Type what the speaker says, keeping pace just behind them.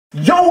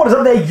Yo, what is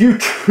up there,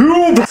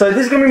 YouTube? So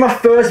this is going to be my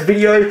first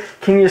video.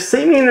 Can you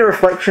see me in the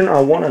reflection?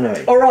 I want to know.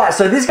 Alright,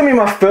 so this is going to be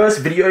my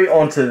first video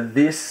onto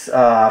this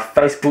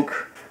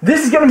Facebook.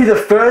 This is going to be the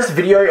first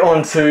video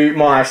onto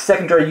my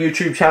secondary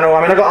YouTube channel.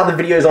 I mean, I got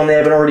other videos on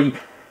there, but not really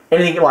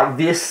anything like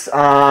this.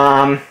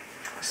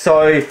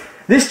 So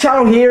this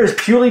channel here is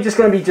purely just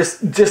going to be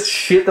just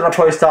shit that I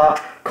post up.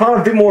 Kind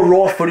of a bit more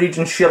raw footage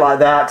and shit like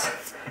that.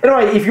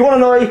 Anyway, if you want to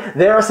know,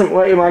 there are some,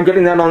 wait, am I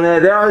getting that on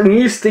there? There are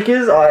new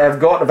stickers I have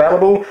got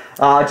available.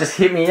 Just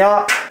hit me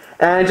up.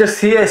 And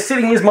just here,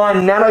 sitting is my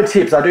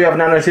Nanotips. I do have a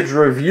Nanotips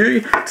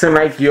review to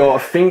make your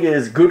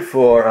fingers good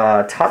for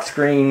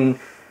touchscreen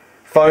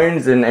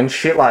phones and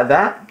shit like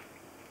that.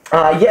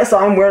 Yes,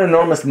 I'm wearing an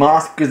anonymous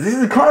mask because this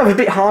is kind of a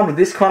bit hard with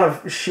this kind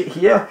of shit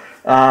here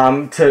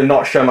to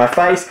not show my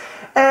face.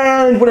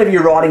 And whenever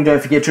you're riding,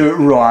 don't forget to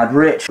ride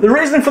rich. The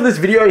reason for this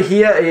video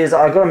here is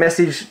I got a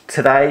message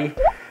today.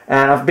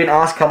 And I've been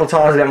asked a couple of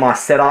times about my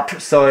setup.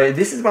 So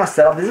this is my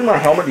setup. This is my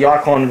helmet, the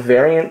Icon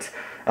variant.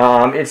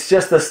 It's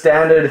just the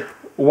standard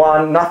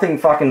one, nothing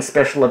fucking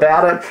special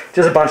about it.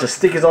 Just a bunch of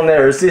stickers on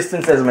there.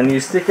 Resistance, there's my new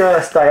sticker,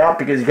 stay up,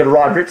 because you've got to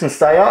ride rich and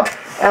stay up.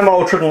 And my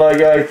old Triddn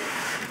logo.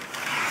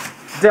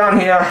 Down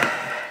here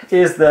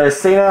is the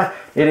Cena.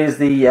 It is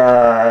the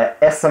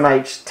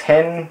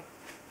SMH10,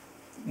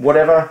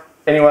 whatever.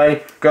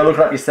 Anyway, go look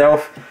it up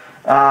yourself.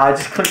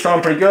 Just clicks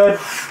on pretty good.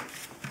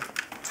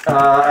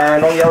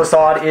 And on the other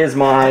side is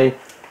my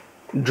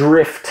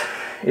Drift.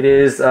 It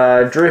is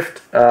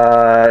Drift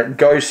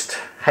Ghost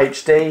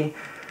HD,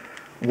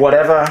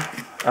 whatever.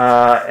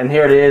 And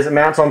here it is. It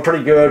mounts on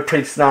pretty good,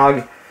 pretty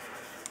snug.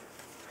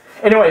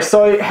 Anyway,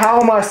 so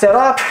how am I set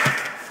up?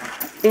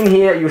 In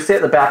here, you'll see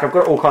at the back, I've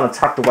got it all kind of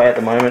tucked away at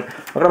the moment.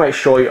 I've got to make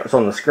sure it's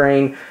on the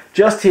screen.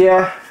 Just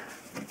here,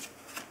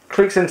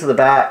 clicks into the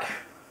back,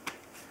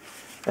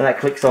 and that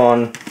clicks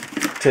on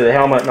to the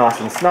helmet nice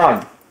and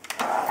snug.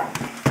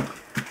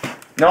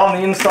 Now on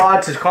the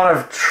inside, to kind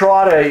of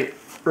try to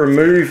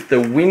remove the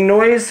wind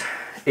noise,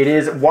 it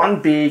is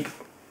one big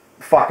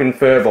fucking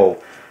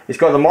furball. It's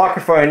got the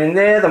microphone in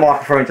there. The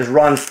microphone just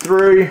runs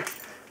through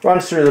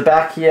the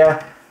back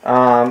here.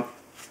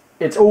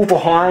 It's all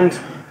behind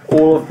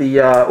all of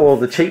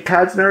the cheek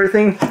pads and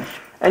everything.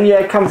 And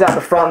yeah, it comes out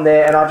the front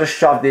there, and I just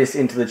shove this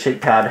into the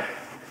cheek pad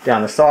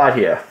down the side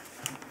here.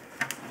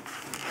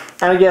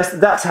 And I guess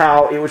that's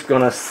how it was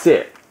gonna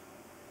sit.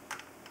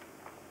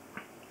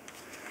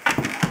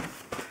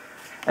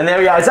 And there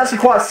we are. It's actually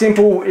quite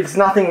simple. It's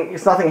nothing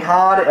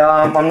hard.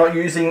 I'm not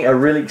using a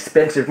really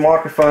expensive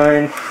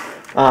microphone.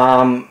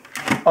 I'm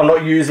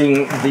not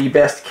using the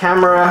best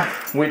camera,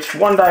 which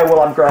one day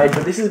will upgrade,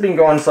 but this has been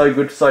going so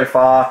good so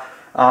far.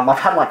 I've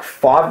had like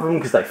 5 of them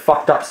because they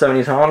fucked up so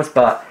many times,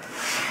 but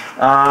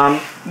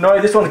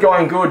no, this one's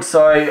going good,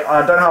 so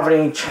I don't have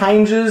any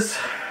changes.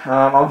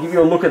 I'll give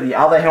you a look at the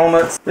other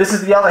helmets. This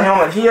is the other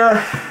helmet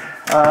here.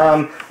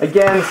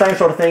 Again, same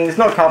sort of thing. It's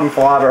not carbon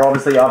fiber,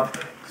 obviously.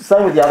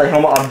 Same with the other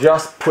helmet, I've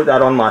just put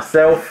that on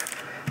myself.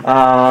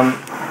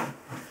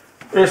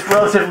 It's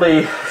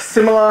relatively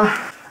similar.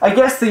 I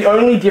guess the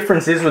only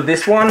difference is with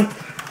this one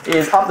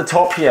is up the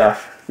top here.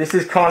 This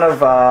is kind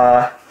of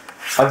a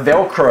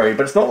Velcro,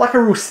 but it's not like a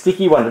real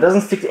sticky one. It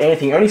doesn't stick to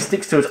anything, it only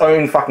sticks to its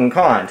own fucking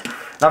kind.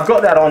 And I've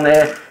got that on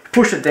there,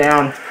 push it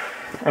down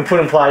and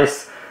put in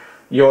place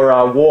your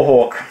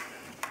Warhawlk.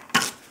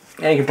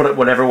 And you can put it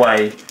whatever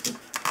way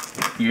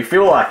you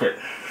feel like it.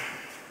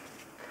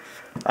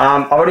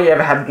 I've only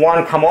ever had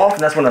one come off,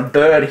 and that's when a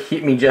bird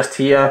hit me just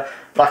here,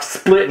 like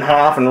split in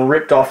half and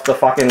ripped off the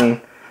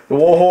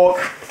Warhawk.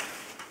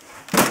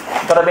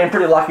 But I've been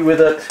pretty lucky with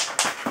it.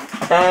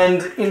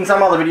 And in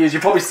some other videos,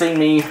 you've probably seen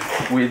me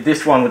with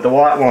this one, with the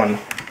white one.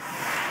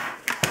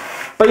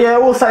 But yeah,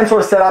 all the same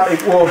sort of setup.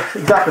 Well,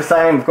 exactly the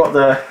same. I've got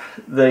the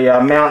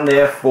mount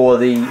there for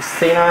the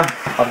Cena.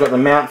 I've got the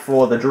mount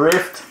for the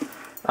Drift.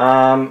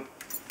 And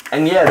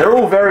yeah, they're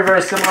all very,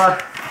 very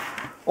similar.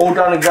 All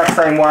done the exact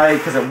same way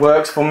because it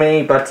works for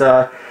me, but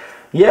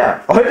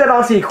yeah, I hope that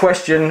answered your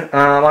question.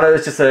 I know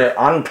it's just an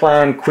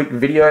unplanned quick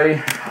video.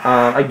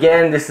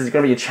 Again, this is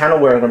going to be a channel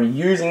where I'm going to be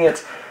using it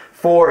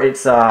for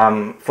its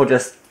for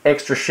just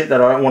extra shit that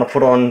I don't want to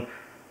put on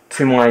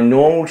to my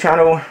normal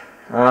channel.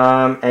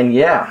 And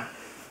yeah,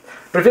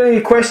 but if you have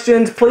any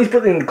questions, please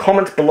put them in the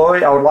comments below.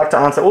 I would like to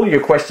answer all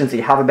your questions that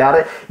you have about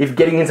it. If you're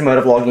getting into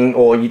motovlogging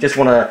or you just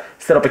want to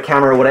set up a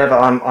camera or whatever,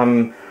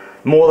 I'm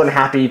more than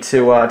happy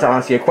to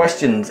answer your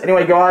questions.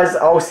 Anyway guys,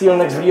 I'll see you on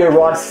the next video.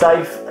 Ride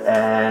safe,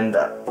 and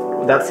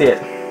that's it.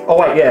 Oh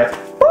wait, yeah,